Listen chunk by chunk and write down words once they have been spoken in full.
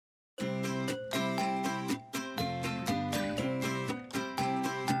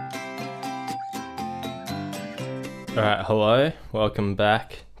Alright, hello, welcome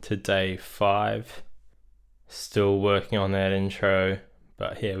back to day 5. Still working on that intro,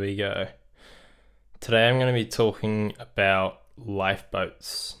 but here we go. Today I'm going to be talking about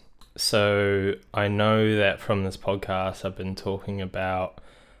lifeboats. So I know that from this podcast I've been talking about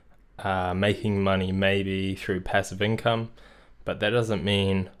making money maybe through passive income, but that doesn't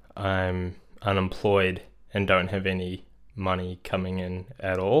mean I'm unemployed and don't have any money coming in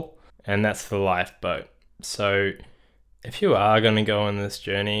at all. And that's the lifeboat. So if you are going to go on this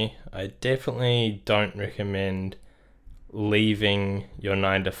journey, I definitely don't recommend leaving your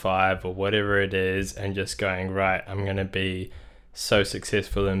 9 to 5 or whatever it is and just going, right, I'm going to be so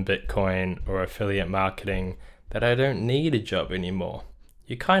successful in Bitcoin or affiliate marketing that I don't need a job anymore.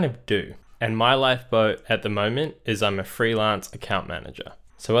 You kind of do. And my lifeboat at the moment is I'm a freelance account manager.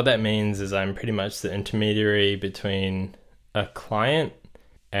 So what that means is I'm pretty much the intermediary between a client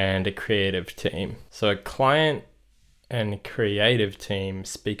and a creative team. So a client and a creative team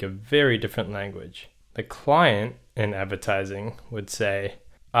speak a very different language. The client in advertising would say,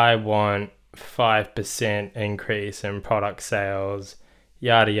 I want 5% increase in product sales,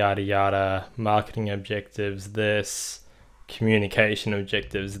 yada, yada, yada, marketing objectives, this, communication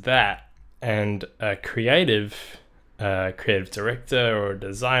objectives, that. And a creative director or a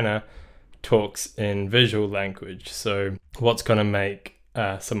designer talks in visual language. So what's going to make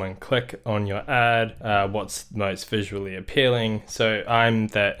someone click on your ad, what's most visually appealing. So I'm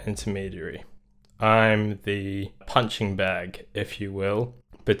that intermediary. I'm the punching bag, if you will,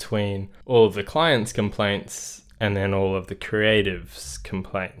 between all of the client's complaints and then all of the creatives'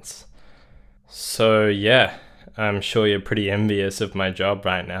 complaints. So yeah, I'm sure you're pretty envious of my job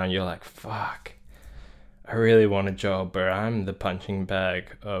right now. You're like, fuck, I really want a job where I'm the punching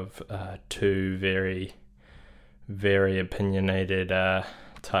bag of two very opinionated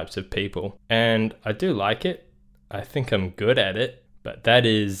types of people. And I do like it. I think I'm good at it, but that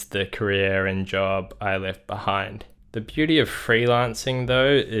is the career and job I left behind. The beauty of freelancing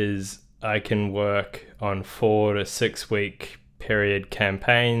though is I can work on 4 to 6 week period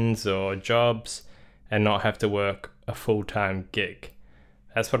campaigns or jobs and not have to work a full-time gig.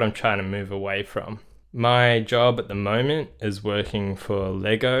 That's what I'm trying to move away from. My job at the moment is working for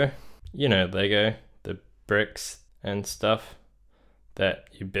Lego. You know Lego, the bricks and stuff that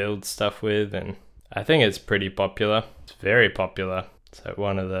you build stuff with, and I think it's pretty popular. It's very popular. It's like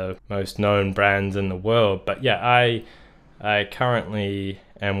one of the most known brands in the world. But yeah, I currently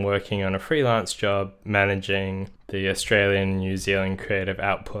am working on a freelance job managing the Australian and New Zealand creative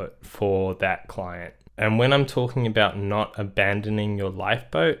output for that client. And when I'm talking about not abandoning your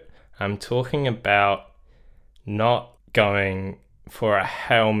lifeboat, I'm talking about not going for a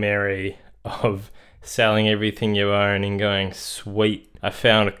Hail Mary of selling everything you own and going, sweet, I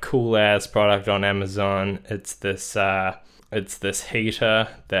found a cool ass product on Amazon. It's this heater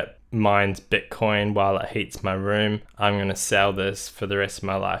that mines Bitcoin while it heats my room. I'm going to sell this for the rest of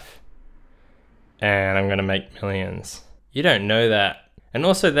my life and I'm going to make millions. You don't know that. And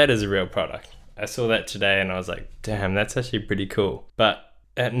also that is a real product. I saw that today and I was like, damn, that's actually pretty cool. But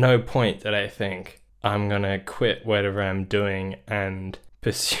at no point did I think I'm going to quit whatever I'm doing and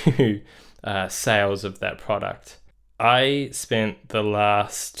pursue sales of that product. I spent the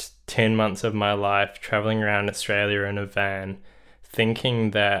last 10 months of my life traveling around Australia in a van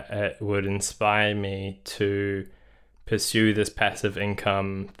thinking that it would inspire me to pursue this passive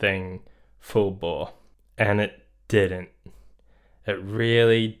income thing full bore. And it didn't. It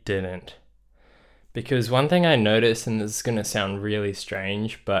really didn't. Because one thing I noticed, and this is going to sound really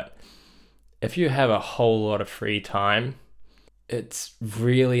strange, but if you have a whole lot of free time, it's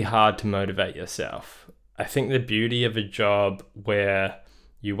really hard to motivate yourself. I think the beauty of a job where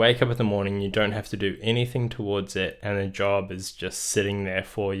you wake up in the morning, you don't have to do anything towards it, and the job is just sitting there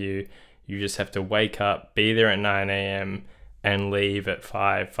for you. You just have to wake up, be there at 9 a.m. and leave at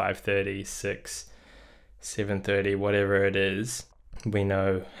 5, 5:30, 6, 7:30, whatever it is. We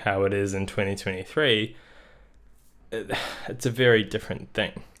know how it is in 2023. It's a very different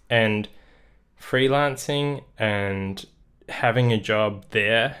thing. And freelancing and having a job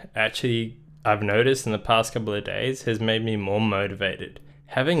there, actually, I've noticed in the past couple of days, has made me more motivated.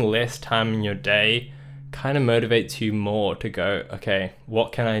 Having less time in your day kind of motivates you more to go, okay,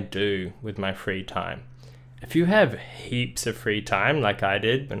 what can I do with my free time? If you have heaps of free time, like I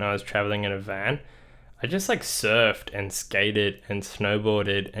did when I was traveling in a van, I just like surfed and skated and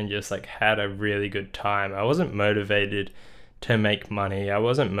snowboarded and just like had a really good time. I wasn't motivated to make money. I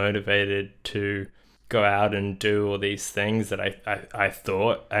wasn't motivated to go out and do all these things that I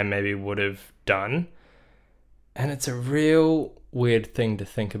thought I maybe would have done. And it's a real weird thing to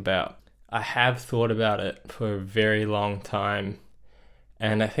think about. I have thought about it for a very long time.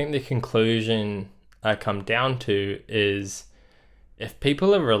 And I think the conclusion I come down to is if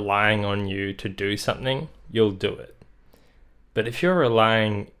people are relying on you to do something, you'll do it. But if you're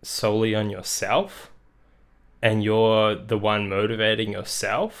relying solely on yourself and you're the one motivating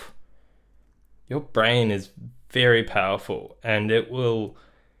yourself, your brain is very powerful and it will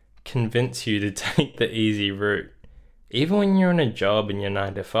convince you to take the easy route. Even when you're in a job and you're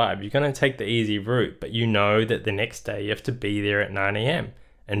 9 to 5, you're going to take the easy route, but you know that the next day you have to be there at 9 a.m.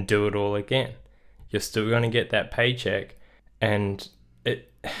 and do it all again. You're still going to get that paycheck, and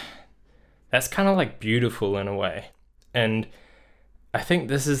that's kind of like beautiful in a way. And I think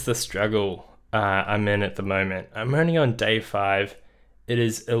this is the struggle I'm in at the moment. I'm only on day 5. It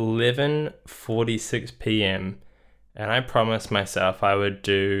is 11:46 p.m. and I promised myself I would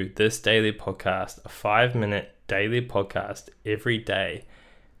do this daily podcast, a 5-minute daily podcast every day.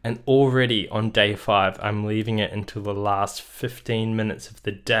 And already on day 5, I'm leaving it until the last 15 minutes of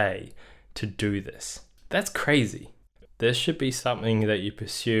the day to do this. That's crazy. This should be something that you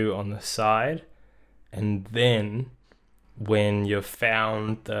pursue on the side, and then when you've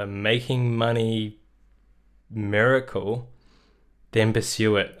found the making money miracle, then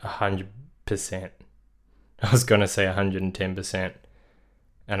pursue it 100%. I was going to say 110%.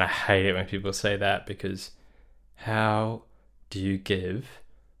 And I hate it when people say that, because how do you give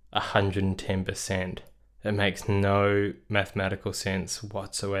 110%? It makes no mathematical sense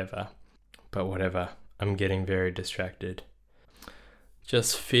whatsoever. But whatever, I'm getting very distracted.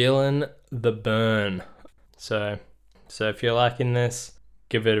 Just feeling the burn. So if you're liking this,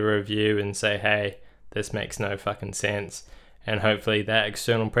 give it a review and say, hey, this makes no fucking sense. And hopefully that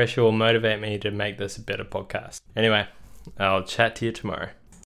external pressure will motivate me to make this a better podcast. Anyway, I'll chat to you tomorrow.